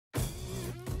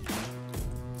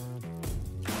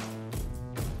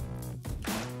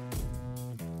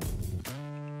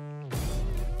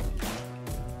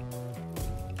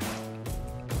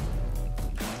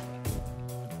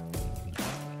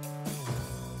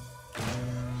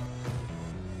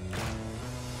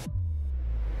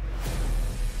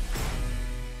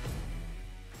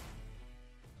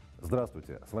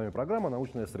Здравствуйте, с вами программа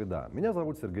 «Научная среда». Меня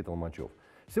зовут Сергей Толмачев.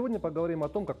 Сегодня поговорим о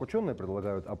том, как ученые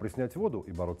предлагают опреснять воду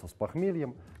и бороться с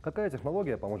похмельем, какая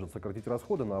технология поможет сократить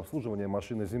расходы на обслуживание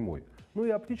машины зимой, ну и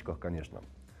о птичках, конечно.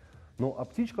 Но о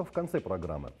птичках в конце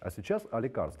программы, а сейчас о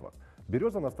лекарствах.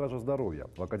 Береза на страже здоровья.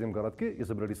 В Академгородке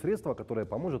изобрели средство, которое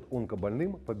поможет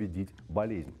онкобольным победить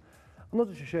болезнь. Оно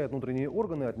защищает внутренние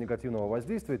органы от негативного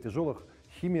воздействия тяжелых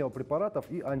химиопрепаратов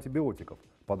и антибиотиков.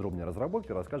 Подробнее о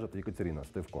разработке расскажет Екатерина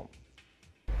Стывко.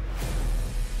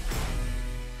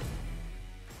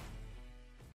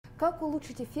 Как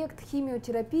улучшить эффект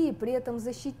химиотерапии, при этом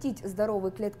защитить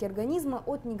здоровые клетки организма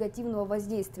от негативного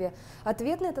воздействия?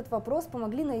 Ответ на этот вопрос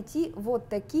помогли найти вот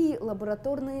такие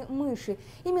лабораторные мыши.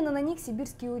 Именно на них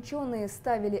сибирские ученые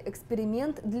ставили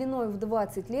эксперимент длиной в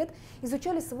 20 лет,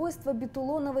 изучали свойства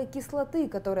бетулоновой кислоты,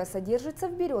 которая содержится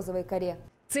в березовой коре.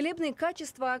 Целебные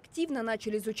качества активно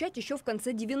начали изучать еще в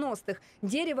конце 90-х.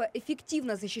 Дерево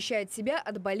эффективно защищает себя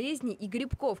от болезней и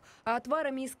грибков, а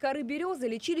отварами из коры березы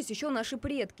лечились еще наши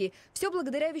предки. Все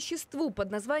благодаря веществу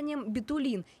под названием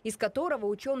бетулин, из которого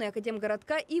ученые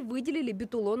Академгородка и выделили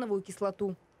бетулоновую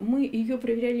кислоту. Мы ее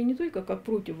проверяли не только как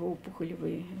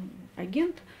противоопухолевый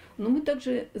агент, но мы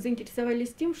также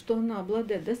заинтересовались тем, что она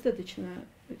обладает достаточно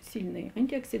сильной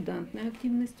антиоксидантной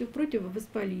активностью,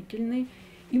 противовоспалительной,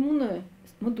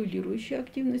 иммуномодулирующей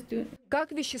активностью.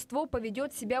 Как вещество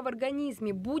поведет себя в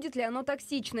организме, будет ли оно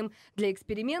токсичным? Для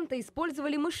эксперимента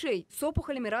использовали мышей с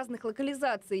опухолями разных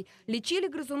локализаций. Лечили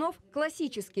грызунов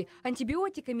классически,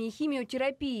 антибиотиками и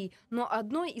химиотерапией. Но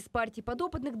одной из партий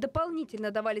подопытных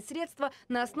дополнительно давали средства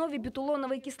на основе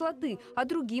бетулоновой кислоты, а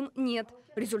другим нет.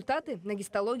 Результаты на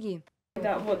гистологии.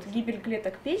 Да, вот гибель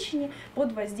клеток печени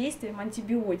под воздействием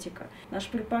антибиотика. Наш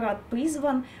препарат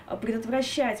призван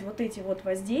предотвращать вот эти вот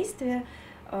воздействия,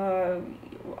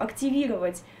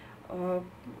 активировать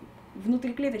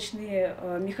внутриклеточные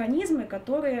механизмы,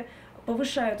 которые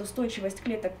повышают устойчивость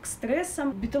клеток к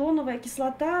стрессам. Бетулоновая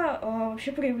кислота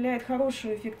вообще проявляет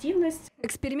хорошую эффективность.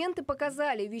 Эксперименты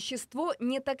показали, вещество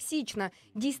не токсично,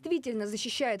 действительно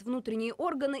защищает внутренние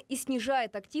органы и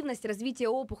снижает активность развития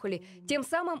опухоли, тем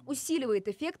самым усиливает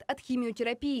эффект от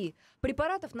химиотерапии.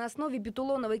 Препаратов на основе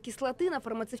бетулоновой кислоты на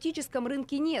фармацевтическом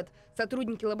рынке нет.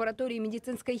 Сотрудники лаборатории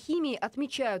медицинской химии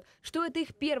отмечают, что это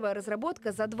их первая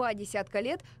разработка за 20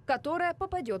 лет, которая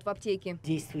попадет в аптеки.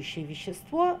 Действующее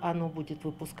вещество, оно будет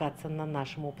выпускаться на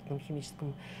нашем опытном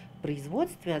химическом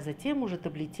производстве, а затем уже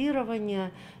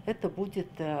таблетирование. Это будет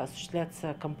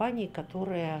осуществляться компанией,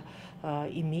 которая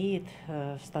имеет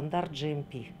стандарт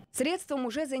GMP. Средством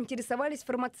уже заинтересовались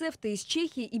фармацевты из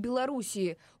Чехии и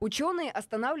Белоруссии. Ученые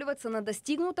останавливаться на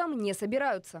достигнутом не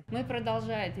собираются. Мы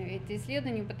продолжаем эти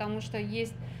исследования, потому что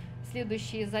есть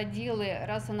следующие заделы.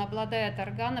 Раз он обладает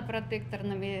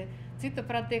органопротекторными,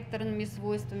 цитопротекторными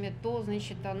свойствами, то,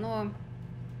 значит,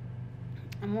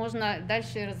 можно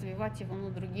дальше развивать его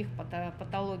на других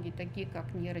патологий, таких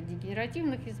как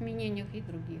нейродегенеративных изменениях и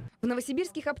других. В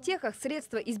новосибирских аптеках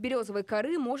средство из березовой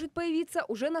коры может появиться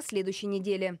уже на следующей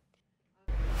неделе.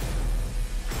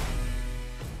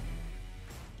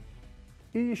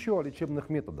 И еще о лечебных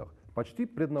методах. Почти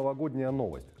предновогодняя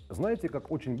новость. Знаете,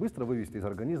 как очень быстро вывести из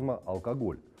организма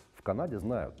алкоголь? В Канаде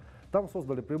знают. Там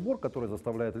создали прибор, который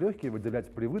заставляет легкие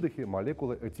выделять при выдохе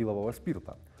молекулы этилового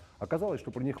спирта. Оказалось, что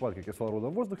при нехватке кислорода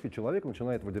в воздухе человек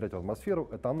начинает выделять в атмосферу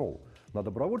этанол. На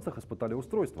добровольцах испытали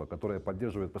устройство, которое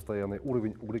поддерживает постоянный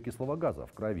уровень углекислого газа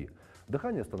в крови.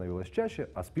 Дыхание становилось чаще,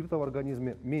 а спирта в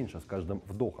организме меньше с каждым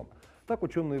вдохом. Так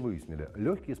ученые выяснили,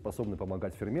 легкие способны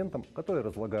помогать ферментам, которые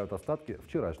разлагают остатки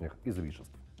вчерашних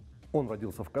излишеств. Он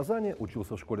родился в Казани,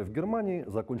 учился в школе в Германии,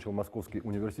 закончил Московский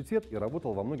университет и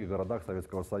работал во многих городах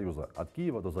Советского Союза, от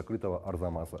Киева до закрытого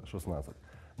Арзамаса-16.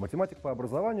 Математик по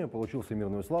образованию, получил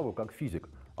всемирную славу как физик,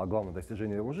 а главное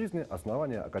достижение его жизни –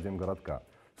 основание Академгородка.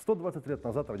 120 лет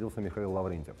назад родился Михаил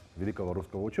Лаврентьев. Великого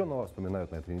русского ученого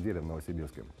вспоминают на этой неделе в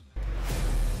Новосибирске.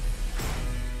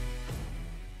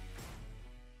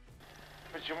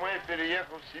 Почему я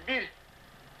переехал в Сибирь?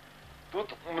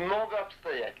 Тут много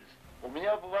обстоятельств. У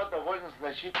меня была довольно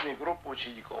значительная группа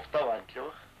учеников,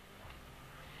 талантливых,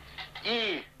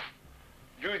 и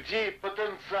людей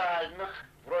потенциальных,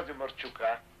 вроде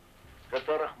Марчука,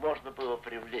 которых можно было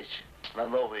привлечь на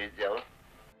новое дело.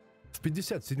 В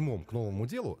 1957-м к новому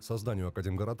делу, созданию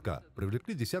Академгородка,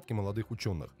 привлекли десятки молодых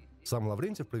ученых. Сам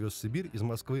Лаврентьев привез в Сибирь из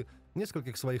Москвы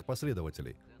нескольких своих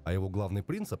последователей, а его главный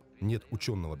принцип «нет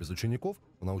ученого без учеников»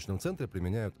 в научном центре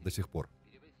применяют до сих пор.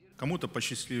 Кому-то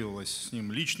посчастливилось с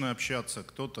ним лично общаться,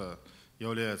 кто-то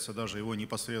является даже его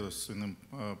непосредственным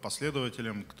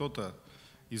последователем, кто-то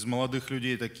из молодых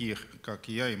людей, таких как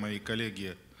я и мои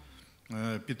коллеги,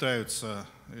 питаются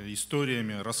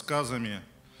историями, рассказами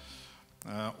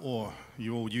о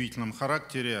его удивительном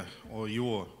характере, о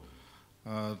его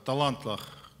талантах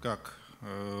как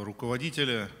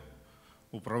руководителя,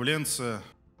 управленца.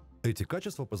 Эти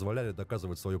качества позволяли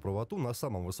доказывать свою правоту на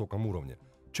самом высоком уровне.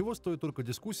 Чего стоит только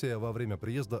дискуссия во время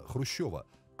приезда Хрущева,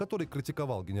 который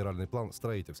критиковал генеральный план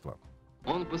строительства.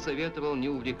 Он посоветовал не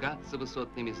увлекаться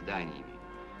высотными зданиями.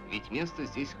 Ведь места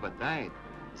здесь хватает.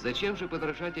 Зачем же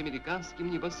подражать американским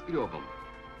небоскребам?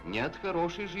 Не от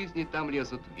хорошей жизни там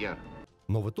лезут вверх.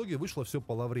 Но в итоге вышло все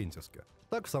по-лаврентьевски.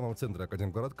 Так в самом центре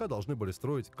Академгородка должны были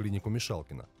строить клинику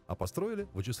Мишалкина, а построили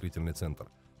вычислительный центр.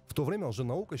 В то время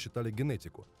лженаукой считали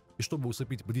генетику. И чтобы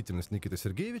усыпить бдительность Никиты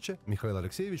Сергеевича, Михаил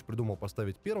Алексеевич придумал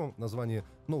поставить первым в названии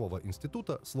нового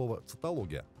института слово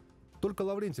 «цитология». Только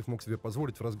Лаврентьев мог себе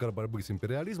позволить в разгар борьбы с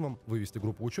империализмом вывести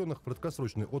группу ученых в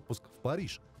краткосрочный отпуск в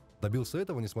Париж. Добился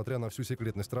этого, несмотря на всю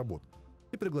секретность работ.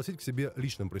 И пригласить к себе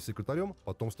личным пресс-секретарем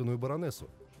потомственную баронессу.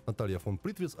 Наталья фон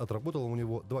Притвиц отработала у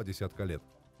него 20 лет.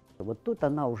 Вот тут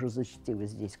она уже защитила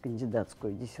здесь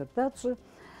кандидатскую диссертацию,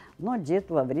 но дед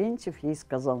Лаврентьев ей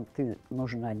сказал: ты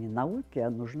нужна не науке, а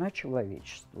нужна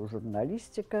человечеству.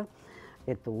 Журналистика –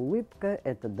 это улыбка,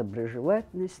 это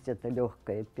доброжелательность, это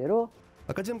легкое перо.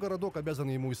 Академгородок обязан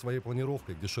ему и своей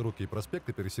планировкой, где широкие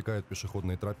проспекты пересекают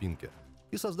пешеходные тропинки,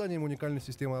 и созданием уникальной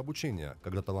системы обучения,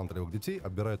 когда талантливых детей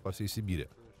отбирают по всей Сибири,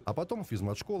 а потом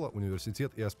физмат-школа,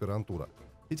 университет и аспирантура.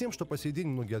 И тем, что по сей день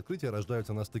многие открытия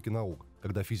рождаются на стыке наук,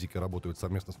 когда физики работают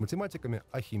совместно с математиками,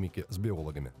 а химики с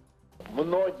биологами.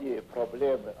 Многие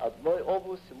проблемы одной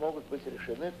области могут быть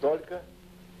решены только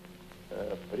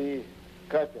при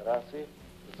кооперации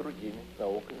с другими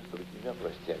науками, с другими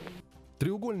областями.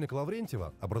 Треугольник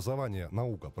Лаврентьева – образование,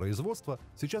 наука, производство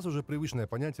 – сейчас уже привычное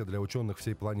понятие для ученых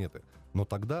всей планеты. Но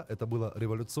тогда это было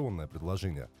революционное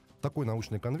предложение. Такой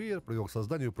научный конвейер привел к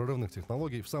созданию прорывных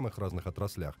технологий в самых разных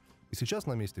отраслях. И сейчас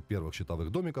на месте первых щитовых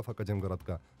домиков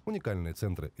Академгородка уникальные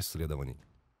центры исследований.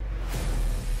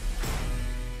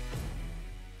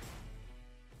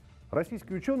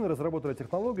 Российские ученые разработали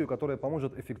технологию, которая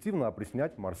поможет эффективно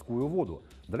опреснять морскую воду.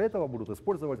 Для этого будут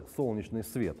использовать солнечный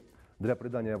свет. Для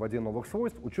придания воде новых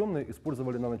свойств ученые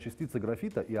использовали наночастицы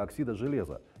графита и оксида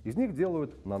железа. Из них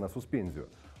делают наносуспензию.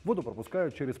 Воду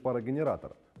пропускают через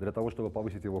парогенератор. Для того, чтобы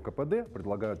повысить его КПД,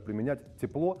 предлагают применять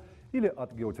тепло или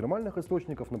от геотермальных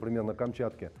источников, например, на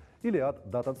Камчатке, или от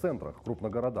дата-центрах в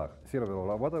крупных городах. Серверы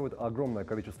вырабатывают огромное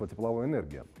количество тепловой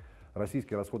энергии.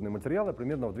 Российские расходные материалы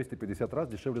примерно в 250 раз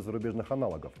дешевле зарубежных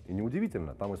аналогов. И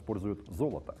неудивительно, там используют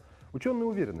золото. Ученые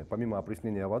уверены, помимо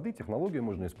опреснения воды, технологию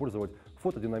можно использовать в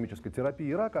фотодинамической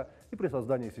терапии рака и при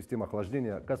создании систем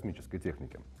охлаждения космической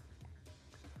техники.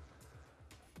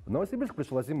 В Новосибирск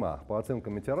пришла зима. По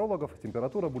оценкам метеорологов,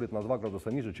 температура будет на 2 градуса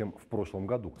ниже, чем в прошлом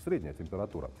году. Средняя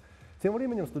температура. Тем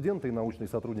временем студенты и научные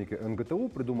сотрудники НГТУ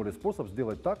придумали способ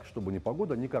сделать так, чтобы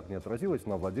непогода никак не отразилась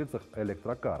на владельцах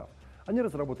электрокаров. Они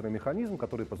разработали механизм,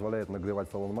 который позволяет нагревать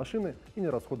салон машины и не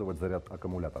расходовать заряд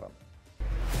аккумулятора.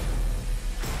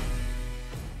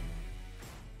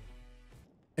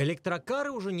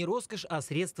 Электрокары уже не роскошь, а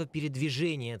средство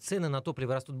передвижения. Цены на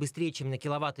топливо растут быстрее, чем на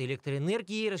киловатты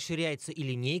электроэнергии. Расширяется и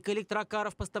линейка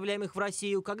электрокаров, поставляемых в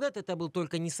Россию. Когда-то это был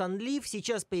только Nissan Leaf,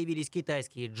 сейчас появились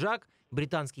китайские Джак,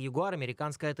 британский Ягуар,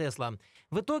 американская Тесла.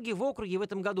 В итоге в округе в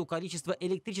этом году количество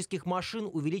электрических машин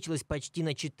увеличилось почти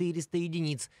на 400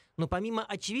 единиц. Но помимо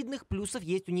очевидных плюсов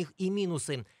есть у них и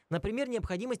минусы. Например,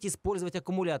 необходимость использовать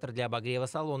аккумулятор для обогрева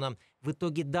салона. В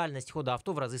итоге дальность хода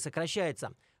авто в разы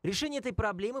сокращается. Решение этой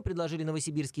проблемы предложили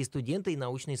новосибирские студенты и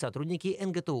научные сотрудники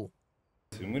НГТУ.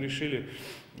 Мы решили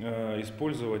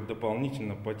использовать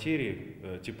дополнительно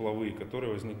потери тепловые,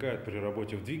 которые возникают при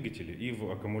работе в двигателе и в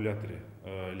аккумуляторе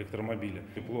электромобиля.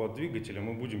 Тепло от двигателя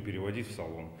мы будем переводить в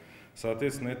салон.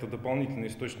 Соответственно, это дополнительный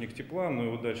источник тепла, но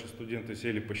его дальше студенты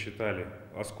сели, посчитали,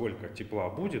 а сколько тепла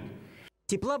будет.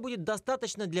 Тепла будет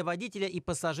достаточно для водителя и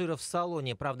пассажиров в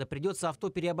салоне. Правда, придется авто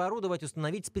переоборудовать,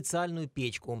 установить специальную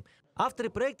печку. Авторы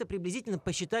проекта приблизительно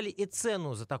посчитали и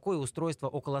цену за такое устройство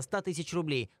около 100 тысяч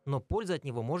рублей. Но польза от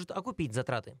него может окупить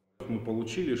затраты. Мы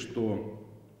получили, что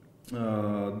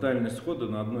дальность хода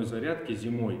на одной зарядке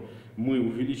зимой мы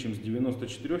увеличим с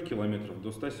 94 километров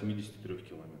до 173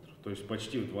 километров. То есть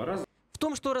почти в 2 раза. В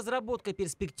том, что разработка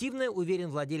перспективная, уверен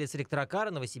владелец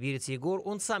электрокара, новосибирец Егор.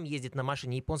 Он сам ездит на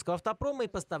машине японского автопрома и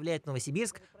поставляет в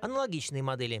Новосибирск аналогичные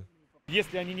модели.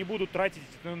 Если они не будут тратить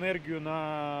эту энергию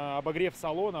на обогрев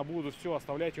салона, а будут все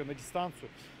оставлять ее на дистанцию,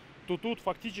 то тут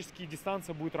фактически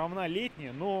дистанция будет равна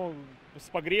летней, но с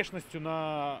погрешностью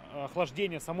на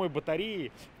охлаждение самой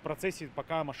батареи в процессе,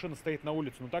 пока машина стоит на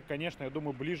улице. Ну так, конечно, я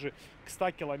думаю, ближе к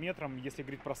 100 километрам, если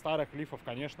говорить про старых лифов,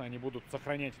 конечно, они будут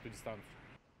сохранять эту дистанцию.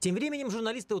 Тем временем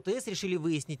журналисты ОТС решили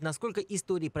выяснить, насколько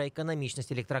истории про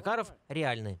экономичность электрокаров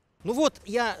реальны. Ну вот,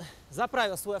 я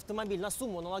заправил свой автомобиль на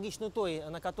сумму, аналогичную той,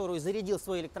 на которую зарядил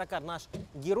свой электрокар наш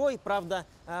герой. Правда,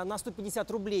 на 150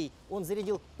 рублей он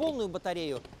зарядил полную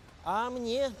батарею, а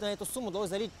мне на эту сумму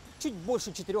удалось залить чуть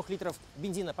больше 4 литров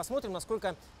бензина. Посмотрим,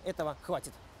 насколько этого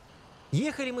хватит.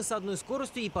 Ехали мы с одной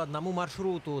скоростью и по одному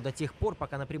маршруту до тех пор,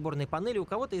 пока на приборной панели у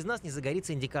кого-то из нас не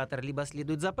загорится индикатор. Либо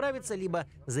следует заправиться, либо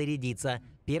зарядиться.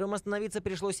 Первым остановиться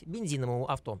пришлось бензиновому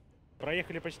авто.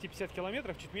 Проехали почти 50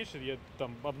 километров, чуть меньше, я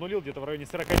там обнулил где-то в районе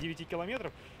 49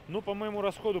 километров. Ну, по моему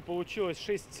расходу получилось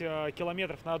 6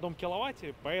 километров на 1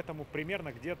 киловатте, поэтому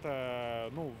примерно где-то,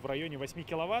 ну, в районе 8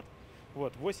 киловатт.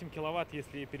 Вот, 8 киловатт,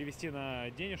 если перевести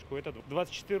на денежку, это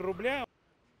 24 рубля.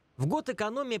 В год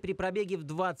экономия при пробеге в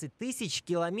 20 тысяч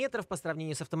километров по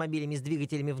сравнению с автомобилями с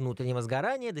двигателями внутреннего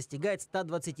сгорания достигает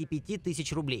 125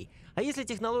 тысяч рублей. А если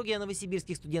технология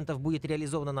новосибирских студентов будет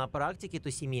реализована на практике,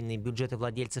 то семейные бюджеты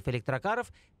владельцев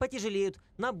электрокаров потяжелеют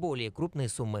на более крупные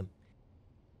суммы.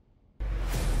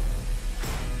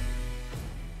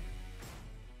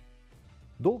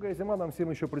 Долгая зима нам всем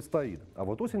еще предстоит, а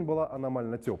вот осень была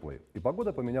аномально теплой, и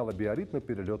погода поменяла биоритмы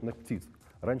перелетных птиц.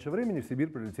 Раньше времени в Сибирь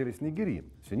прилетели снегири,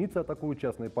 синицы атакуют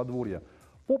частные подворья,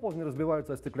 поползни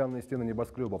разбиваются о стеклянные стены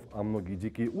небоскребов, а многие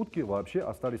дикие утки вообще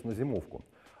остались на зимовку.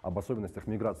 Об особенностях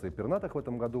миграции пернатых в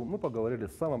этом году мы поговорили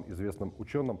с самым известным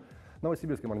ученым,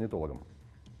 новосибирским орнитологом.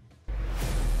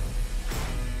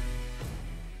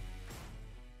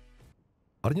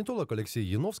 Орнитолог Алексей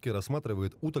Яновский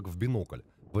рассматривает уток в бинокль.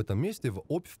 В этом месте в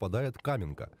Обь впадает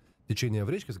Каменка. Течение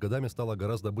в речке с годами стало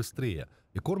гораздо быстрее,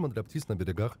 и корма для птиц на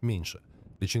берегах меньше.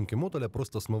 Личинки мотоля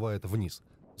просто смывает вниз.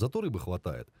 Зато рыбы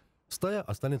хватает. Стая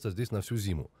останется здесь на всю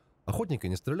зиму. Охотники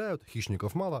не стреляют,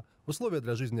 хищников мало, условия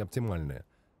для жизни оптимальные.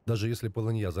 Даже если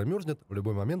полынья замерзнет, в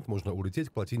любой момент можно улететь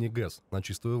к плотине ГЭС на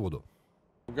чистую воду.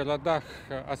 В городах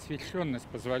освещенность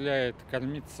позволяет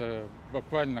кормиться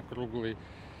буквально круглый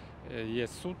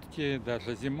есть сутки,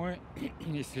 даже зимой,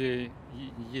 если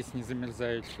есть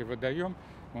незамерзающий водоем,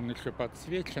 он еще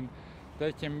подсвечен,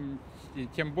 да, тем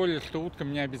более, что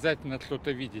уткам не обязательно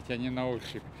что-то видеть, они на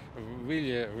ощупь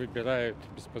выбирают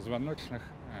беспозвоночных,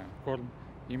 корм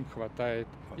им хватает.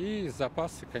 И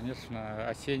запасы, конечно,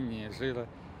 осенние жира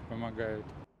помогают.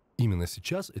 Именно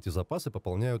сейчас эти запасы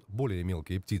пополняют более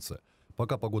мелкие птицы,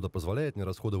 пока погода позволяет не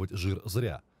расходовать жир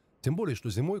зря. Тем более,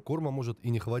 что зимой корма может и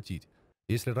не хватить.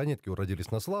 Если ранетки уродились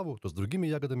на славу, то с другими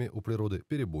ягодами у природы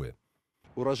перебои.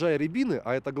 Урожай рябины,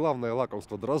 а это главное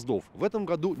лакомство дроздов, в этом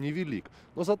году невелик.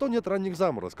 Но зато нет ранних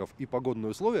заморозков, и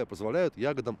погодные условия позволяют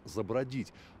ягодам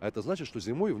забродить. А это значит, что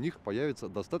зимой в них появится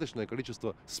достаточное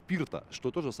количество спирта,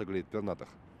 что тоже согреет пернатых.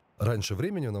 Раньше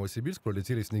времени в Новосибирск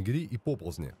пролетели снегири и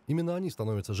поползни. Именно они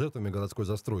становятся жертвами городской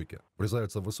застройки,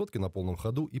 врезаются в высотки на полном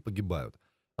ходу и погибают.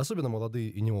 Особенно молодые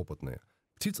и неопытные.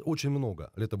 Птиц очень много,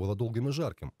 лето было долгим и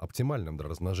жарким, оптимальным для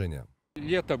размножения.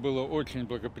 Лето было очень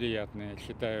благоприятное, я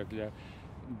считаю,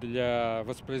 для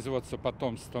воспроизводства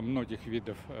потомства многих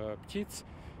видов птиц.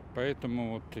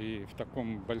 Поэтому вот и в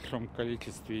таком большом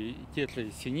количестве и те же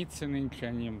синицы нынче,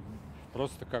 они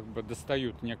просто как бы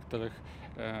достают некоторых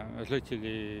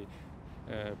жителей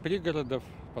пригородов,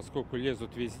 поскольку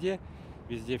лезут везде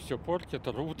все портят,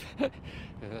 рвут,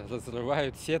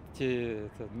 разрывают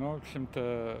сетки. Ну, в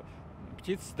общем-то,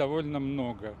 птиц довольно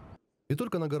много. И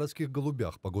только на городских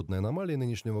голубях погодные аномалии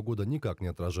нынешнего года никак не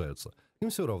отражаются. Им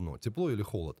все равно, тепло или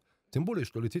холод. Тем более,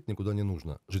 что лететь никуда не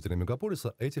нужно. Жители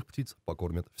мегаполиса этих птиц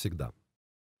покормят всегда.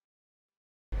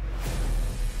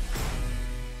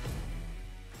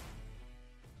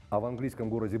 А в английском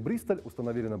городе Бристоль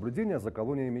установили наблюдение за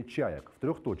колониями чаек в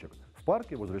 3 точек. В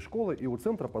парке, возле школы и у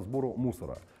центра по сбору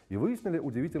мусора. И выяснили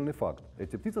удивительный факт.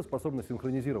 Эти птицы способны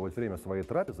синхронизировать время своей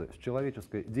трапезы с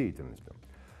человеческой деятельностью.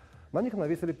 На них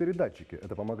навесили передатчики,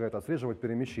 это помогает отслеживать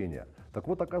перемещения. Так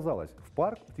вот оказалось, в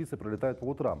парк птицы прилетают по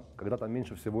утрам, когда там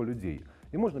меньше всего людей,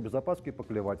 и можно без опаски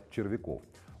поклевать червяков.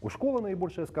 У школы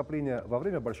наибольшее скопление во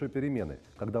время большой перемены,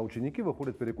 когда ученики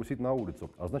выходят перекусить на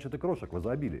улицу, а значит и крошек в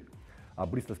изобилии. А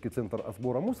Бристольский центр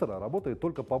сбора мусора работает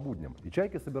только по будням, и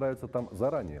чайки собираются там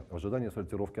заранее, в ожидании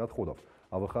сортировки отходов.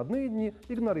 А в выходные дни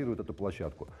игнорируют эту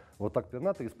площадку. Вот так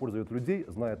пернатые используют людей,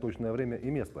 зная точное время и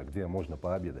место, где можно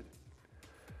пообедать.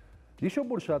 Еще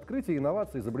больше открытий,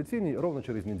 инноваций, изобретений ровно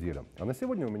через неделю. А на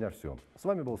сегодня у меня все. С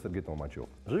вами был Сергей Толмачев.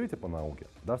 Живите по науке.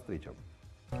 До встречи.